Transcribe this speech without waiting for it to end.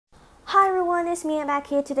everyone, it's me. I'm back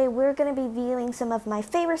here today. We're going to be reviewing some of my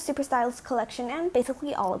favorite super stylist collection and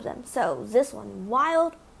basically all of them. So this one,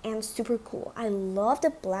 wild and super cool. I love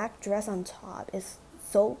the black dress on top. It's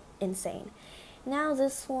so insane. Now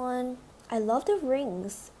this one, I love the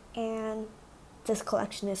rings and this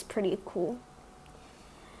collection is pretty cool.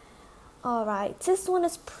 Alright, this one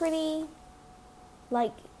is pretty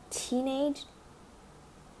like teenage.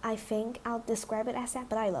 I think I'll describe it as that,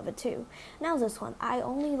 but I love it too. Now this one, I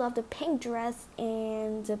only love the pink dress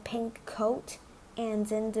and the pink coat, and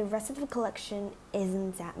then the rest of the collection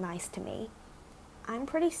isn't that nice to me. I'm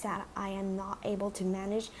pretty sad I am not able to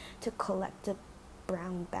manage to collect the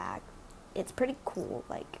brown bag. It's pretty cool,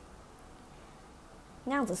 like.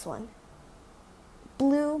 Now this one,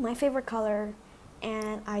 blue, my favorite color,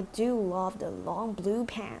 and I do love the long blue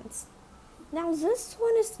pants. Now this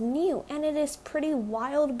one is new and it is pretty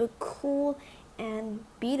wild but cool and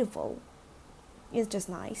beautiful. It's just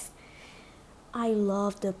nice. I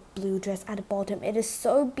love the blue dress at the bottom. It is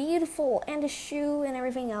so beautiful, and the shoe and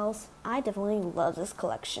everything else. I definitely love this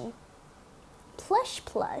collection. Plush.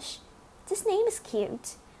 This name is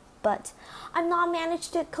cute, but I've not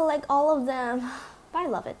managed to collect all of them. But I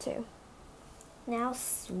love it too. Now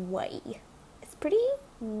sway. It's pretty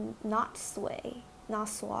not sway. Not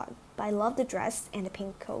swag, but I love the dress and the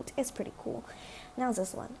pink coat. It's pretty cool. Now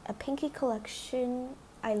this one, a pinky collection.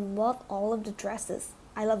 I love all of the dresses.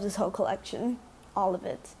 I love this whole collection, all of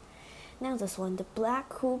it. Now this one, the black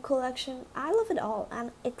cool collection. I love it all,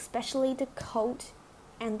 and especially the coat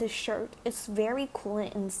and the shirt. It's very cool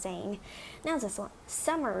and insane. Now this one,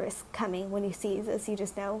 summer is coming. When you see this, you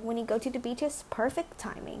just know when you go to the beaches, perfect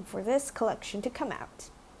timing for this collection to come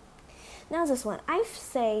out. Now this one, I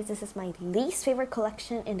say this is my least favorite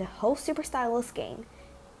collection in the whole Super Stylist game,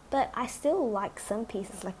 but I still like some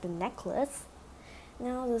pieces like the necklace.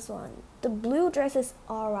 Now this one, the blue dress is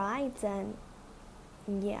alright, and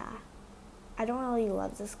yeah, I don't really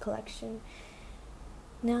love this collection.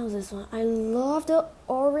 Now this one, I love the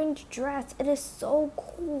orange dress. It is so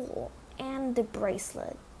cool, and the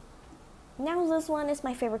bracelet. Now this one is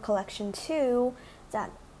my favorite collection too,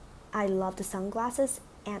 that I love the sunglasses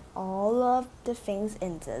and all of the things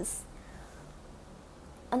in this.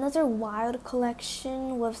 Another wild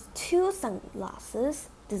collection with two sunglasses,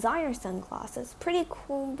 designer sunglasses, pretty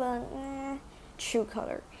cool, but true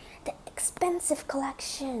color. The expensive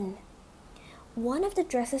collection. One of the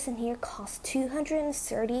dresses in here costs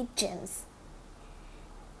 230 gems.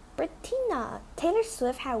 Bettina, Taylor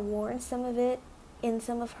Swift had worn some of it in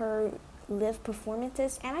some of her live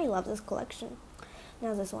performances, and I love this collection.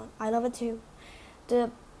 Now this one, I love it too. The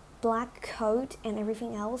black coat and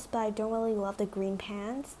everything else, but I don't really love the green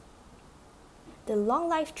pants. The long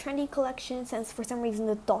life trendy collection, since for some reason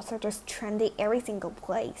the dots are just trendy every single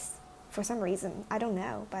place. For some reason, I don't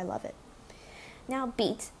know, but I love it. Now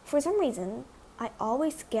beat, for some reason, I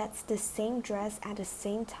always get the same dress at the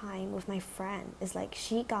same time with my friend. It's like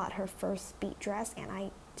she got her first beat dress and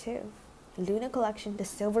I too. Luna collection, the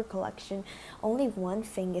silver collection, only one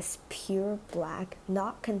thing is pure black,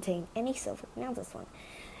 not contain any silver. Now this one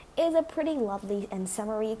is a pretty lovely and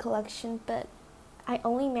summery collection, but I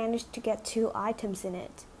only managed to get 2 items in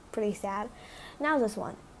it. Pretty sad. Now this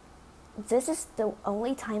one. This is the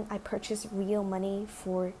only time I purchase real money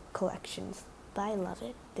for collections, but I love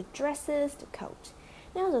it. The dresses, the coat.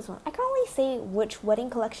 Now this one. I can't really say which wedding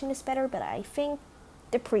collection is better, but I think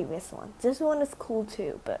the previous one. This one is cool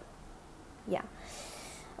too, but yeah.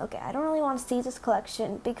 Okay, I don't really want to see this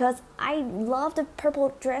collection because I love the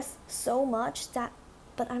purple dress so much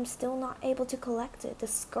but I'm still not able to collect it, the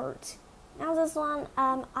skirt. Now this one,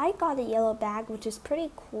 I got a yellow bag, which is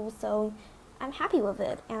pretty cool, so I'm happy with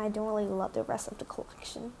it, and I don't really love the rest of the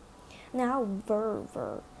collection. Now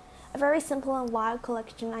Verver, a very simple and wild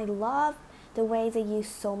collection. I love the way they use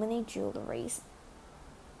so many jewelries.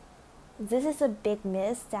 This is a big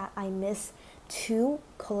miss that I missed 2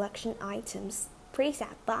 collection items. Pretty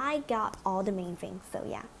sad, but I got all the main things, so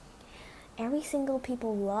yeah. Every single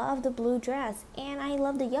people love the blue dress, and I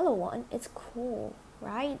love the yellow one. It's cool,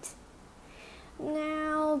 right?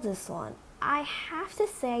 Now this one. I have to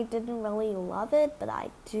say I didn't really love it, but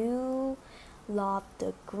I do love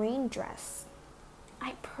the green dress.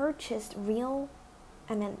 I purchased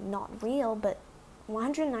not real, but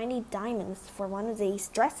 190 diamonds for one of these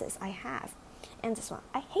dresses I have. And this one,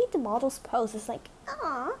 I hate the model's pose. It's like,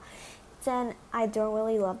 ah. Then I don't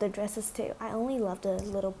really love the dresses too. I only love the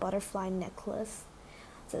little butterfly necklace.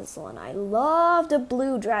 This one, I love the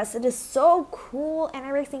blue dress. It is so cool, and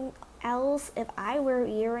everything else. If I wear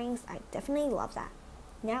earrings, I definitely love that.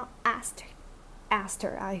 Now Aster,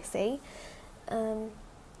 I say.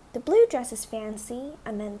 The blue dress is fancy.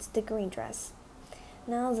 I meant the green dress.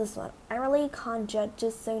 Now this one. I really can't judge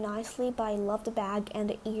this so nicely, but I love the bag and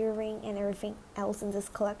the earring and everything else in this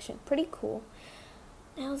collection. Pretty cool.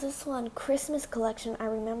 Now this one, Christmas collection. I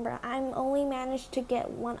remember I'm only managed to get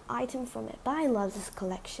one item from it, but I love this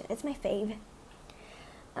collection. It's my fave.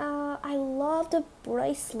 I love the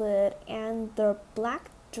bracelet and the black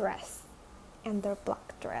dress.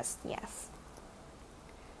 Yes.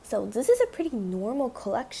 So this is a pretty normal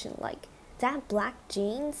collection, like that black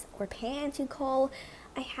jeans or pants you call.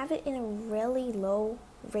 I have it in a really low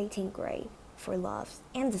rating grade for loves.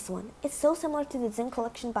 And this one, it's so similar to the Zen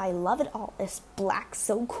collection, but I love it all. It's black,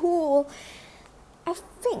 so cool. I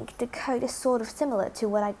think the coat is sort of similar to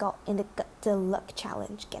what I got in the Get the Look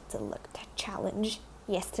challenge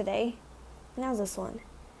yesterday. Now this one,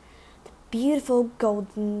 the beautiful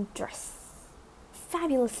golden dress,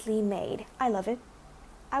 fabulously made. I love it.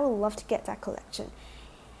 I would love to get that collection.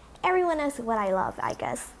 Everyone knows what I love, I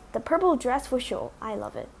guess. The purple dress for sure. I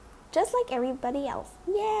love it. Just like everybody else.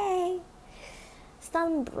 Yay!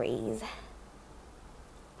 Sun breeze.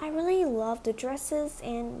 I really love the dresses,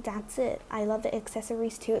 and that's it. I love the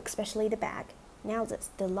accessories too, especially the bag. Now this,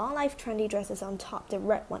 the long life trendy dresses on top, the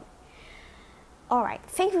red one. Alright,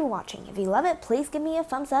 thank you for watching. If you love it, please give me a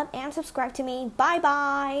thumbs up and subscribe to me. Bye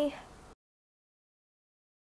bye!